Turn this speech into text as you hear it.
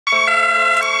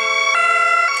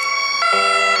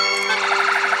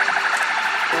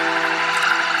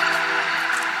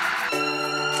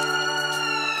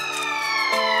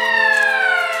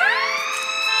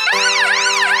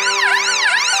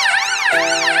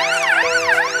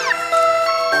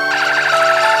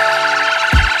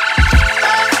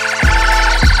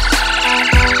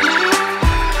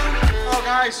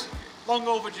Long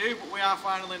overdue, but we are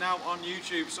finally now on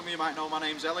YouTube. Some of you might know my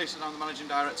name's Ellis and I'm the Managing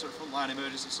Director at Frontline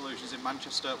Emergency Solutions in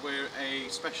Manchester. We're a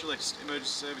specialist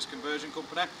emergency service conversion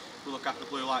company. We look after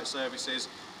blue light services.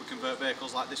 We convert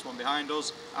vehicles like this one behind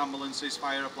us, ambulances,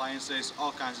 fire appliances,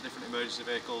 all kinds of different emergency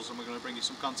vehicles, and we're going to bring you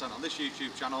some content on this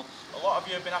YouTube channel. A lot of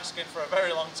you have been asking for a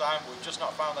very long time, but we've just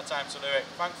not found the time to do it.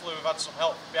 Thankfully we've had some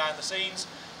help behind the scenes,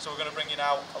 so we're going to bring you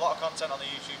now a lot of content on the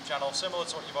YouTube channel, similar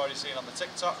to what you've already seen on the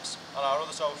TikToks, on our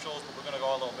other socials, but we're going to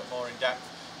go a little bit more in depth.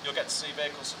 You'll get to see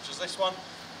vehicles such as this one,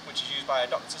 which is used by a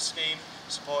doctor's scheme,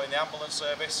 supporting the ambulance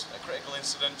service at critical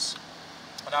incidents.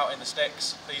 And out in the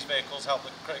sticks, these vehicles help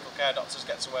the critical care doctors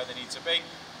get to where they need to be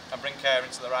and bring care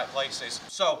into the right places.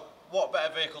 So, what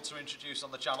better vehicle to introduce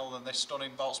on the channel than this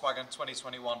stunning Volkswagen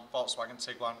 2021 Volkswagen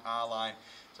Tiguan R-Line.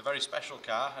 It's a very special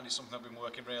car and it's something that we've been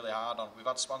working really hard on. We've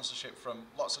had sponsorship from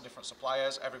lots of different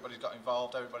suppliers, everybody's got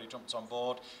involved, everybody jumped on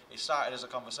board. It started as a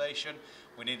conversation,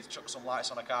 we needed to chuck some lights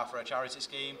on a car for a charity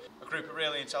scheme. A group of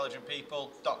really intelligent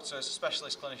people, doctors,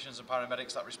 specialist clinicians and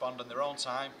paramedics that respond in their own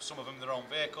time, some of them in their own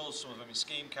vehicles, some of them in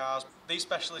scheme cars. These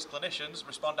specialist clinicians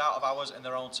respond out of hours in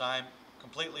their own time,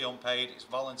 completely unpaid, it's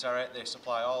voluntary, they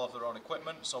supply all of their own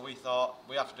equipment, so we thought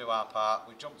we have to do our part,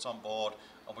 we jumped on board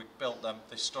and we built them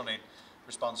this stunning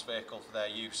response vehicle for their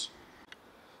use.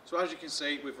 So as you can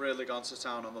see, we've really gone to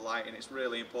town on the lighting. It's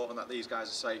really important that these guys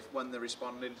are safe when they're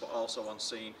responding, but also on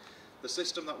scene. The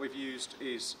system that we've used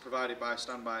is provided by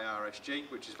Standby RSG,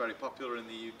 which is very popular in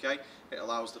the UK. It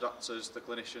allows the doctors, the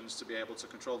clinicians to be able to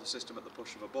control the system at the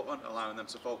push of a button, allowing them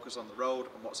to focus on the road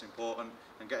and what's important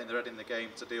and getting their head in the game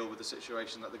to deal with the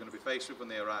situation that they're going to be faced with when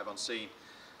they arrive on scene.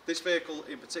 This vehicle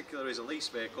in particular is a lease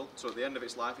vehicle, so at the end of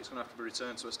its life it's going to have to be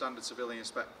returned to a standard civilian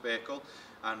spec vehicle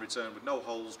and returned with no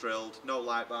holes drilled, no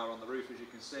light bar on the roof. As you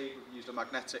can see, we've used a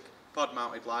magnetic pod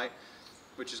mounted light,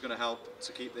 which is going to help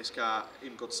to keep this car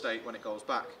in good state when it goes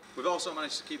back. We've also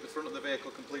managed to keep the front of the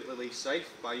vehicle completely lease safe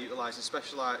by utilising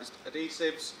specialised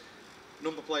adhesives,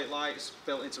 number plate lights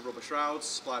built into rubber shrouds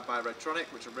supplied by Redtronic,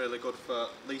 which are really good for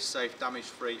lease safe, damage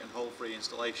free and hole free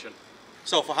installation.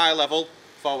 So for high level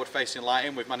forward facing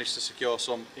lighting, we've managed to secure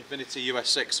some Infinity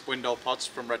US6 window pods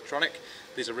from Redtronic.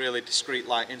 These are really discreet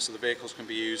lighting, so the vehicles can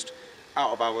be used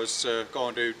out of hours to go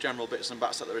and do general bits and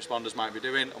bats that the responders might be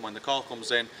doing, and when the call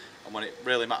comes in and when it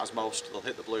really matters most, they'll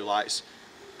hit the blue lights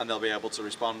and they'll be able to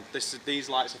respond. These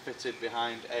lights are fitted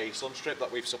behind a sun strip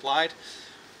that we've supplied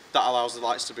that allows the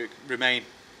lights to remain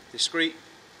discreet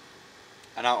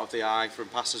and out of the eye from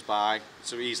passers-by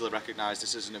to easily recognise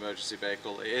this is an emergency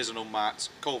vehicle. It is an unmarked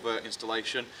covert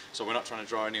installation, so we're not trying to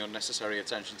draw any unnecessary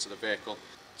attention to the vehicle.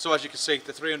 So as you can see,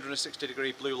 the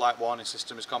 360-degree blue light warning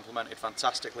system is complemented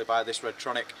fantastically by this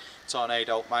Redtronic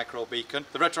Tornado micro beacon.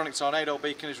 The Redtronic Tornado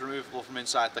beacon is removable from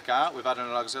inside the car. We've added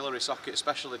an auxiliary socket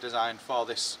specially designed for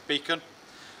this beacon.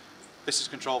 This is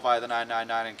controlled via the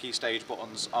 999 and key stage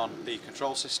buttons on the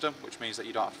control system, which means that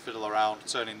you don't have to fiddle around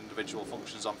turning individual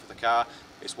functions on for the car.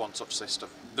 It's one touch system.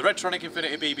 The Redtronic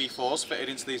Infinity BB4s fitted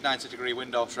into these 90-degree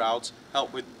window shrouds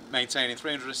help with maintaining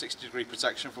 360-degree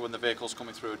protection for when the vehicle's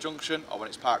coming through a junction or when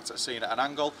it's parked at a scene at an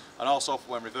angle, and also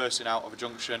for when reversing out of a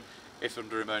junction if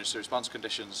under emergency response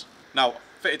conditions. Now,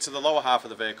 fitted to the lower half of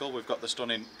the vehicle, we've got the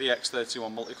stunning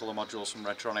BX31 multicolour modules from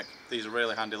Redtronic. These are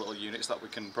really handy little units that we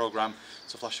can program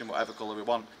to flash in whatever colour we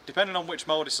want. Depending on which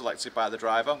mode is selected by the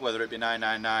driver, whether it be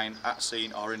 999, at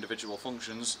scene or individual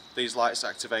functions, these lights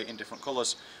activate in different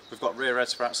colours. We've got rear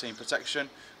heads for at scene protection,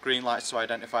 green lights to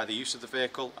identify the use of the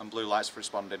vehicle, and blue lights for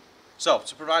responding. So,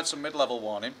 to provide some mid-level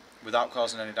warning, without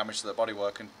causing any damage to the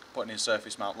bodywork and putting in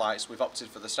surface mount lights, we've opted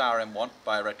for the Star M1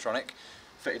 by Redtronic,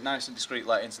 fitted nice and discreet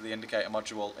light into the indicator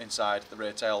module inside the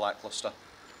rear tail light cluster.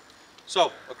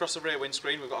 So, across the rear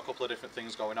windscreen we've got a couple of different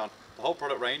things going on. The whole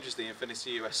product range is the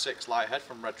Infinity US6 light head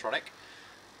from Redtronic.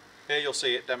 Here you'll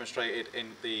see it demonstrated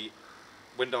in the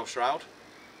window shroud.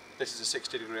 This is a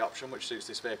 60-degree option which suits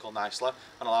this vehicle nicely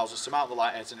and allows us to mount the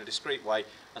light heads in a discreet way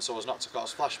and so as not to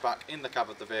cause flashback in the cab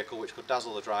of the vehicle, which could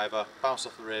dazzle the driver, bounce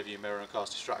off the rear view mirror and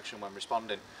cause distraction when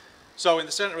responding. So in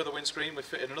the centre of the windscreen we've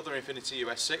fitted another Infinity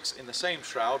US6 in the same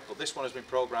shroud, but this one has been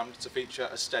programmed to feature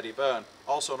a steady burn,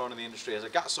 also known in the industry as a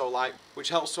GATSO light, which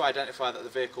helps to identify that the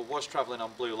vehicle was travelling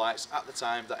on blue lights at the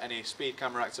time that any speed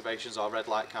camera activations or red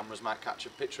light cameras might catch a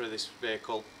picture of this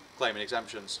vehicle claiming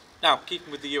exemptions. Now,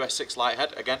 keeping with the US6 light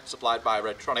head, again supplied by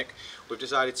Redtronic, we've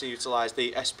decided to utilise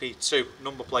the SP2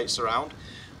 number plate surround,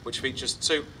 which features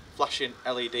two flashing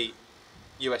LED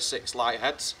US6 light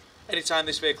heads. Anytime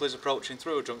this vehicle is approaching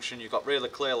through a junction, you've got really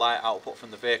clear light output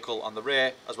from the vehicle on the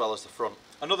rear as well as the front.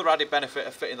 Another added benefit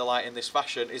of fitting the light in this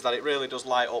fashion is that it really does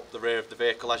light up the rear of the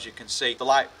vehicle. As you can see, the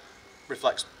light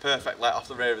reflects perfectly off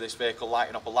the rear of this vehicle,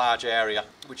 lighting up a large area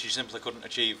which you simply couldn't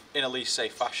achieve in a least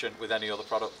safe fashion with any other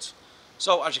product.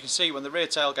 So as you can see, when the rear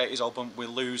tailgate is open, we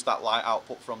lose that light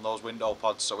output from those window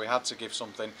pods, so we had to give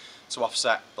something to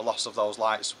offset the loss of those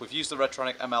lights. We've used the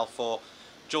Redtronic ML4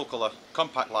 dual colour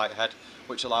compact light head,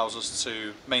 which allows us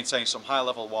to maintain some high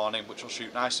level warning which will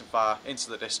shoot nice and far into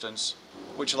the distance,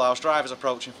 which allows drivers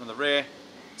approaching from the rear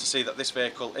to see that this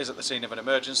vehicle is at the scene of an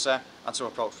emergency and to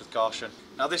approach with caution.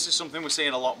 Now this is something we're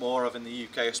seeing a lot more of in the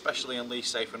UK, especially in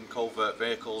least safe and covert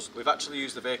vehicles. We've actually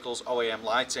used the vehicle's OEM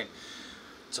lighting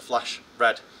to flash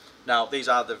red. Now these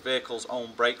are the vehicle's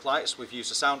own brake lights. We've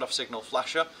used a sound off signal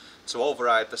flasher to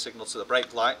override the signal to the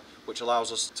brake light, which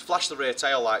allows us to flash the rear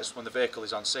tail lights when the vehicle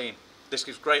is on scene. This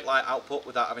gives great light output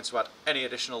without having to add any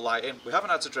additional light in. We haven't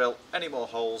had to drill any more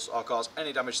holes or cause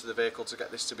any damage to the vehicle to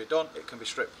get this to be done. It can be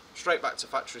stripped straight back to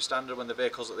factory standard when the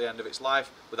vehicle's at the end of its life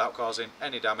without causing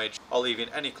any damage or leaving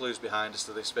any clues behind as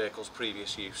to this vehicle's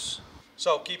previous use.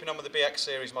 So keeping on with the BX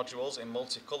series modules in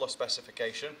multicolour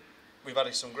specification, we've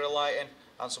added some grille lighting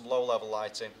and some low level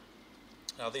lighting.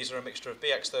 Now these are a mixture of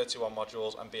BX31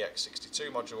 modules and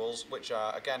BX62 modules, which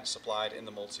are again supplied in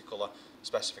the multicolour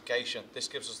specification. This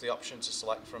gives us the option to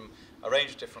select from a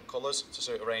range of different colours to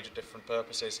suit a range of different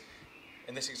purposes.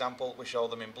 In this example we show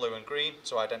them in blue and green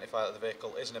to identify that the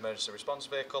vehicle is an emergency response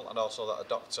vehicle and also that a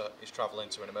doctor is travelling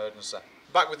to an emergency.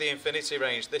 Back with the Infinity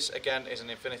range, this again is an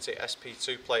Infinity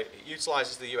SP2 plate. It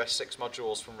utilises the US6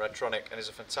 modules from Redtronic and is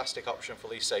a fantastic option for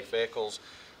least safe vehicles.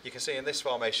 You can see in this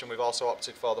formation we've also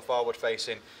opted for the forward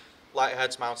facing light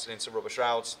heads mounted into rubber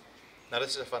shrouds. Now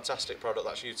this is a fantastic product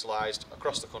that's utilised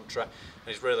across the country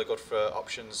and is really good for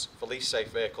options for least safe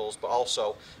vehicles, but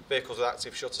also vehicles with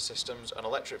active shutter systems and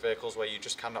electric vehicles where you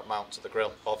just cannot mount to the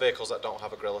grille, or vehicles that don't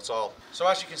have a grille at all. So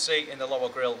as you can see in the lower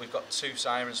grille we've got two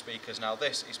siren speakers. Now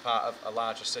this is part of a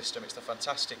larger system. It's the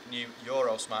fantastic new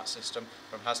Euro Smart system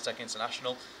from Haztec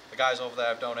International. The guys over there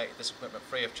have donated this equipment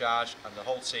free of charge and the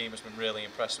whole team has been really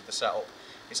impressed with the setup.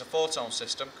 It's a 4-tone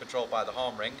system controlled by the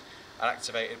horn ring and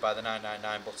activated by the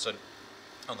 999 button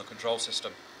on the control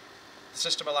system. The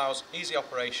system allows easy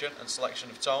operation and selection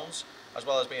of tones, as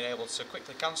well as being able to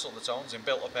quickly cancel the tones in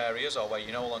built up areas or where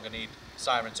you no longer need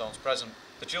siren tones present.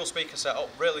 The dual speaker setup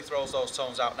really throws those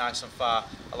tones out nice and far,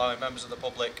 allowing members of the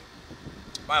public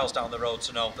miles down the road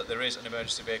to know that there is an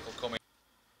emergency vehicle coming.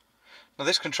 Now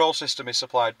this control system is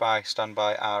supplied by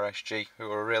Standby RSG,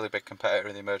 who are a really big competitor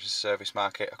in the emergency service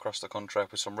market across the country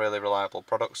with some really reliable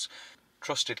products,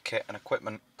 trusted kit and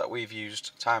equipment that we've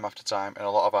used time after time in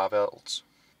a lot of our builds.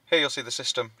 Here you'll see the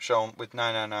system shown with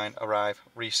 999 arrive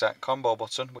reset combo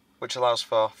button, which allows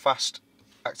for fast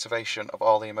activation of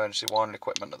all the emergency warning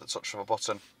equipment at the touch of a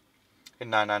button. In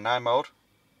 999 mode,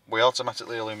 we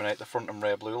automatically illuminate the front and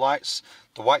rear blue lights,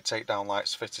 the white takedown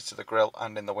lights fitted to the grille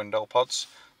and in the window pods,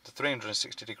 the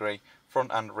 360 degree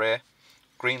front and rear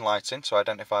green lighting to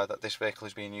identify that this vehicle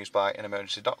is being used by an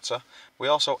emergency doctor. We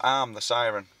also arm the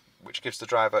siren, which gives the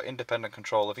driver independent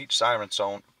control of each siren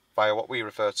tone via what we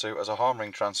refer to as a horn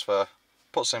ring transfer.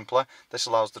 Put simply, this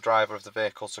allows the driver of the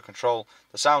vehicle to control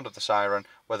the sound of the siren,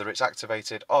 whether it's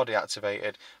activated or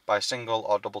deactivated by single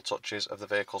or double touches of the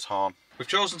vehicle's horn. We've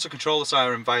chosen to control the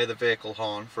siren via the vehicle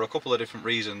horn for a couple of different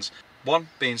reasons. One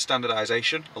being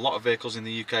standardisation. A lot of vehicles in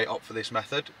the UK opt for this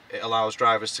method. It allows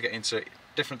drivers to get into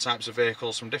different types of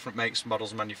vehicles from different makes,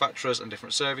 models and manufacturers and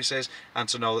different services, and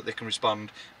to know that they can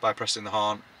respond by pressing the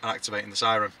horn and activating the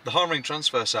siren. The horn ring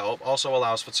transfer setup also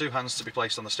allows for two hands to be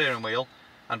placed on the steering wheel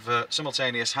and for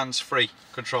simultaneous hands-free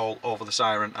control over the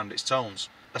siren and its tones.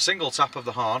 A single tap of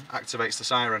the horn activates the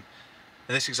siren.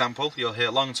 In this example you'll hear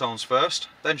long tones first,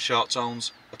 then short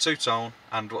tones, a two-tone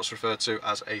and what's referred to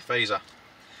as a phaser.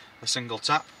 A single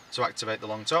tap to activate the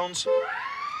long tones.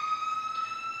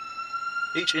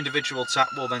 Each individual tap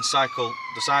will then cycle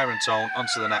the siren tone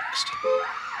onto the next.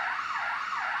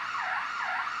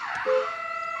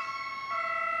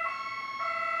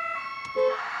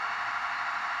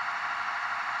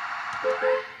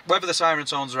 Whether the siren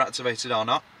tones are activated or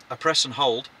not, a press and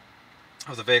hold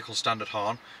of the vehicle's standard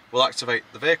horn will activate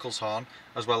the vehicle's horn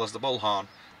as well as the bull horn.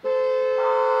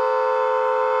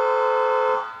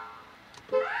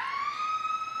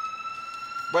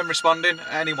 When responding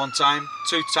at any one time,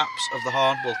 two taps of the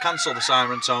horn will cancel the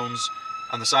siren tones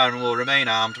and the siren will remain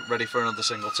armed, ready for another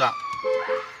single tap.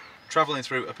 Travelling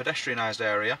through a pedestrianised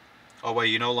area, or where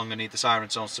you no longer need the siren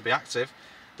tones to be active,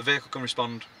 the vehicle can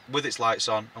respond with its lights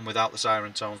on and without the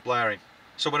siren tones blaring.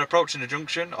 So when approaching a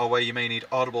junction, or where you may need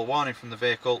audible warning from the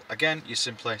vehicle, again you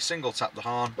simply single tap the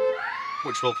horn,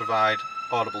 which will provide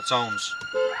audible tones.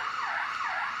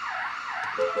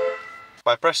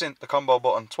 By pressing the combo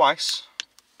button twice,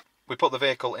 we put the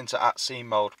vehicle into at sea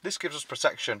mode. This gives us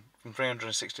protection from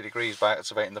 360 degrees by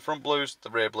activating the front blues, the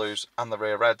rear blues and the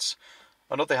rear reds.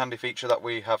 Another handy feature that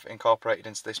we have incorporated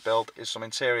into this build is some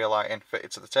interior lighting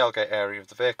fitted to the tailgate area of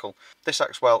the vehicle. This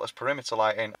acts well as perimeter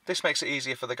lighting. This makes it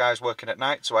easier for the guys working at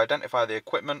night to identify the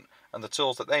equipment and the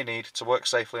tools that they need to work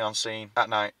safely on scene at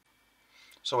night.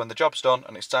 So when the job's done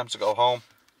and it's time to go home,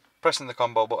 pressing the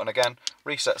combo button again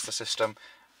resets the system,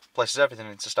 places everything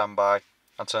into standby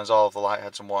and turns all of the light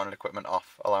heads and warning equipment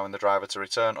off, allowing the driver to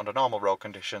return under normal road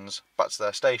conditions back to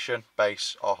their station,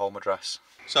 base or home address.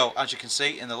 So as you can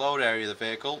see, in the load area of the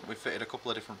vehicle we've fitted a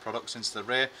couple of different products into the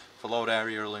rear for load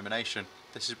area illumination.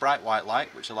 This is bright white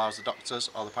light, which allows the doctors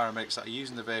or the paramedics that are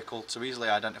using the vehicle to easily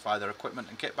identify their equipment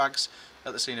and kit bags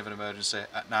at the scene of an emergency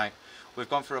at night. We've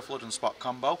gone for a flood and spot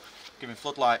combo, giving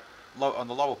floodlight on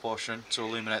the lower portion to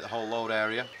illuminate the whole load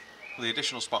area, with the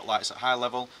additional spotlights at high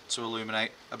level to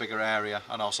illuminate a bigger area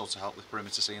and also to help with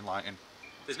perimeter scene lighting.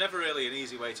 There's never really an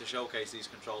easy way to showcase these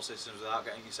control systems without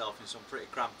getting yourself in some pretty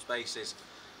cramped spaces.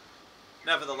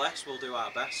 Nevertheless, we'll do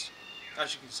our best.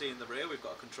 As you can see in the rear, we've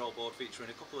got a control board featuring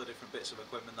a couple of different bits of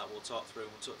equipment that we'll talk through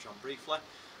and we'll touch on briefly.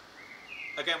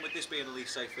 Again, with this being a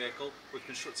lease safe vehicle, we've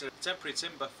constructed a temporary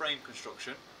timber frame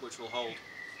construction which will hold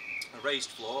a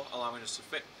raised floor, allowing us to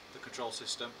fit the control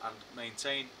system and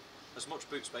maintain as much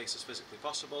boot space as physically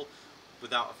possible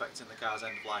without affecting the car's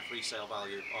end of life resale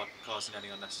value or causing any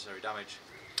unnecessary damage.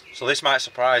 So this might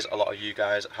surprise a lot of you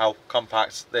guys how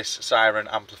compact this siren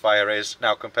amplifier is.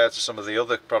 Now, compared to some of the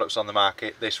other products on the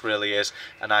market, this really is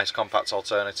a nice compact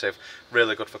alternative,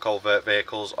 really good for covert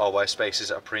vehicles or where space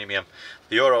is at a premium.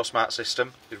 The Eurosmart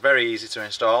system is very easy to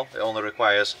install. It only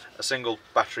requires a single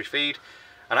battery feed,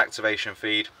 an activation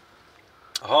feed,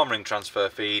 a horn ring transfer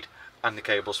feed and the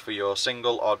cables for your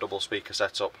single or double speaker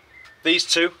setup. These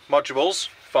two modules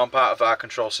form part of our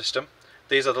control system.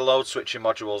 These are the load switching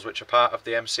modules which are part of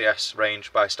the MCS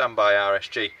range by Standby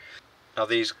RSG. Now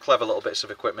these clever little bits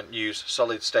of equipment use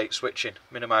solid state switching,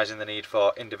 minimising the need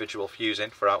for individual fusing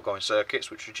for outgoing circuits,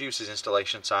 which reduces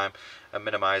installation time and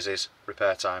minimises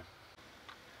repair time.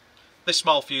 This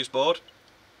small fuse board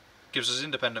gives us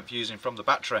independent fusing from the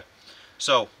battery.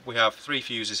 So we have 3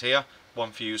 fuses here,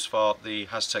 1 fuse for the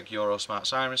Haztec Eurosmart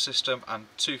siren system and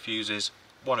 2 fuses,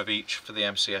 1 of each for the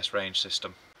MCS range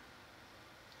system.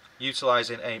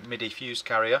 Utilising a MIDI fuse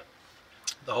carrier,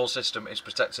 the whole system is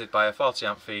protected by a 40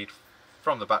 amp feed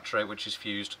from the battery, which is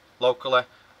fused locally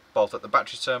both at the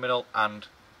battery terminal and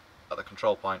at the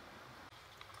control point.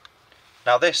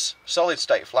 Now this solid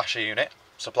state flasher unit,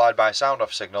 supplied by a sound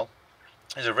off signal,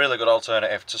 is a really good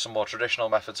alternative to some more traditional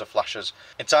methods of flashers.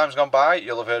 In times gone by,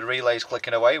 you'll have heard relays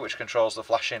clicking away, which controls the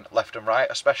flashing left and right,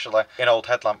 especially in old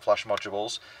headlamp flash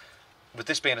modules. With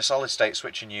this being a solid state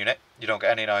switching unit, you don't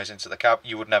get any noise into the cab.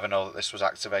 You would never know that this was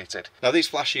activated. Now these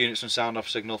flash units from Sound Off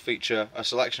Signal feature a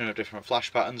selection of different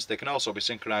flash patterns. They can also be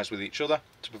synchronised with each other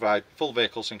to provide full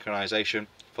vehicle synchronisation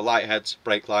for light heads,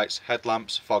 brake lights,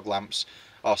 headlamps, fog lamps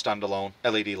or standalone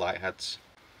LED light heads.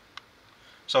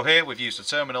 So here we've used a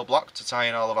terminal block to tie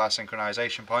in all of our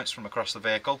synchronisation points from across the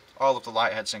vehicle. All of the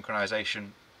light head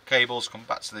synchronisation cables come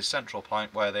back to this central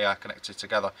point where they are connected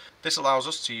together. This allows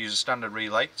us to use a standard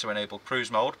relay to enable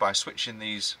cruise mode by switching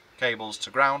these cables to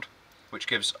ground, which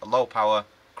gives a low power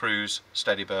cruise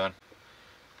steady burn.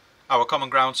 Our common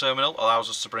ground terminal allows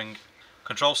us to bring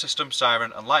control system,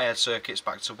 siren and light head circuits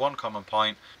back to one common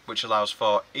point, which allows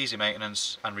for easy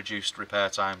maintenance and reduced repair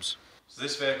times. So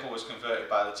this vehicle was converted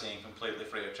by the team completely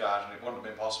free of charge, and it wouldn't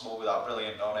have been possible without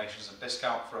brilliant donations and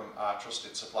discount from our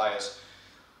trusted suppliers.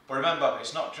 But remember,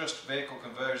 it's not just vehicle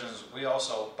conversions, we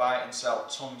also buy and sell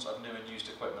tons of new and used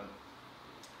equipment.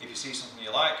 If you see something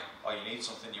you like, or you need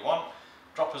something you want,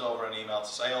 drop us over an email to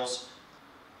sales.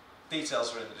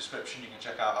 Details are in the description. You can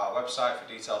check out our website for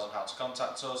details on how to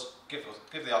contact us.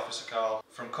 Give the office a call.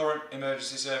 From current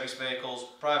emergency service vehicles,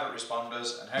 private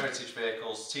responders and heritage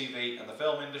vehicles, TV and the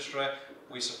film industry,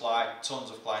 we supply tons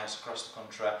of clients across the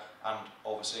country and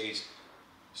overseas.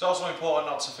 It's also important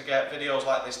not to forget, videos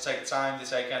like this take time, they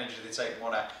take energy, they take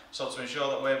money. So to ensure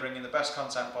that we're bringing the best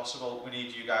content possible, we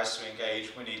need you guys to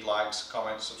engage. We need likes,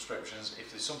 comments, subscriptions. If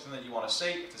there's something that you want to see,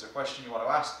 if there's a question you want to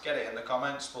ask, get it in the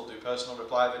comments. We'll do personal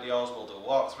reply videos, we'll do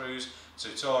walkthroughs,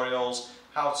 tutorials,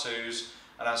 how-tos,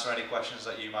 and answer any questions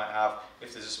that you might have.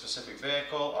 If there's a specific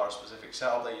vehicle or a specific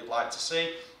setup that you'd like to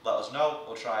see, let us know.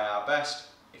 We'll try our best.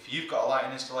 If you've got a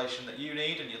lighting installation that you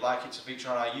need and you'd like it to feature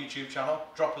on our YouTube channel,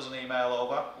 drop us an email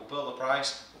over, we'll build a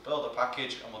price, we'll build a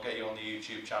package and we'll get you on the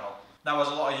YouTube channel. Now, as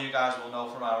a lot of you guys will know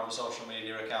from our other social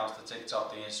media accounts, the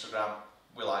TikTok, the Instagram,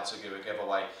 we like to do a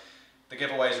giveaway. The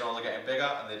giveaways are only getting bigger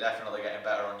and they're definitely getting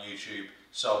better on YouTube.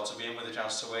 So to be in with a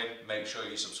chance to win, make sure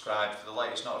you subscribe for the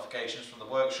latest notifications from the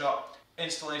workshop,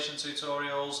 installation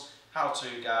tutorials, how-to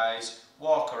guides,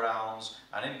 walk-arounds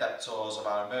and in-depth tours of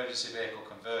our emergency vehicle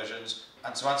conversions.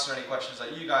 And to answer any questions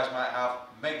that you guys might have,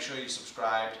 make sure you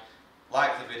subscribed,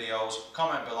 like the videos,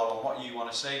 comment below on what you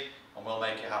want to see, and we'll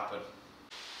make it happen.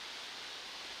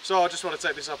 So I just want to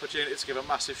take this opportunity to give a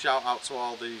massive shout out to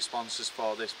all the sponsors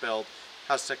for this build.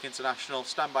 Haztec International,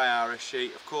 Standby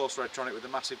RSG, of course Redtronic with a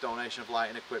massive donation of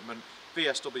lighting equipment,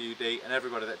 VSWD and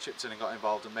everybody that chipped in and got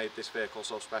involved and made this vehicle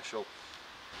so special.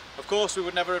 Of course we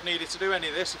would never have needed to do any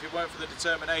of this if it weren't for the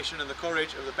determination and the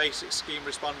courage of the basic scheme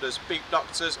responders. Beep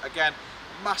Doctors, again,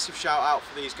 massive shout out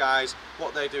for these guys.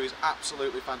 What they do is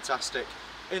absolutely fantastic.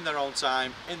 In their own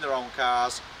time, in their own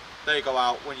cars, they go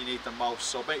out when you need them most.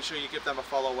 So make sure you give them a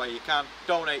follow where you can,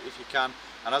 donate if you can.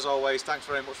 And as always, thanks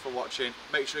very much for watching.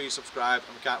 Make sure you subscribe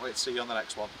and we can't wait to see you on the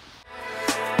next one.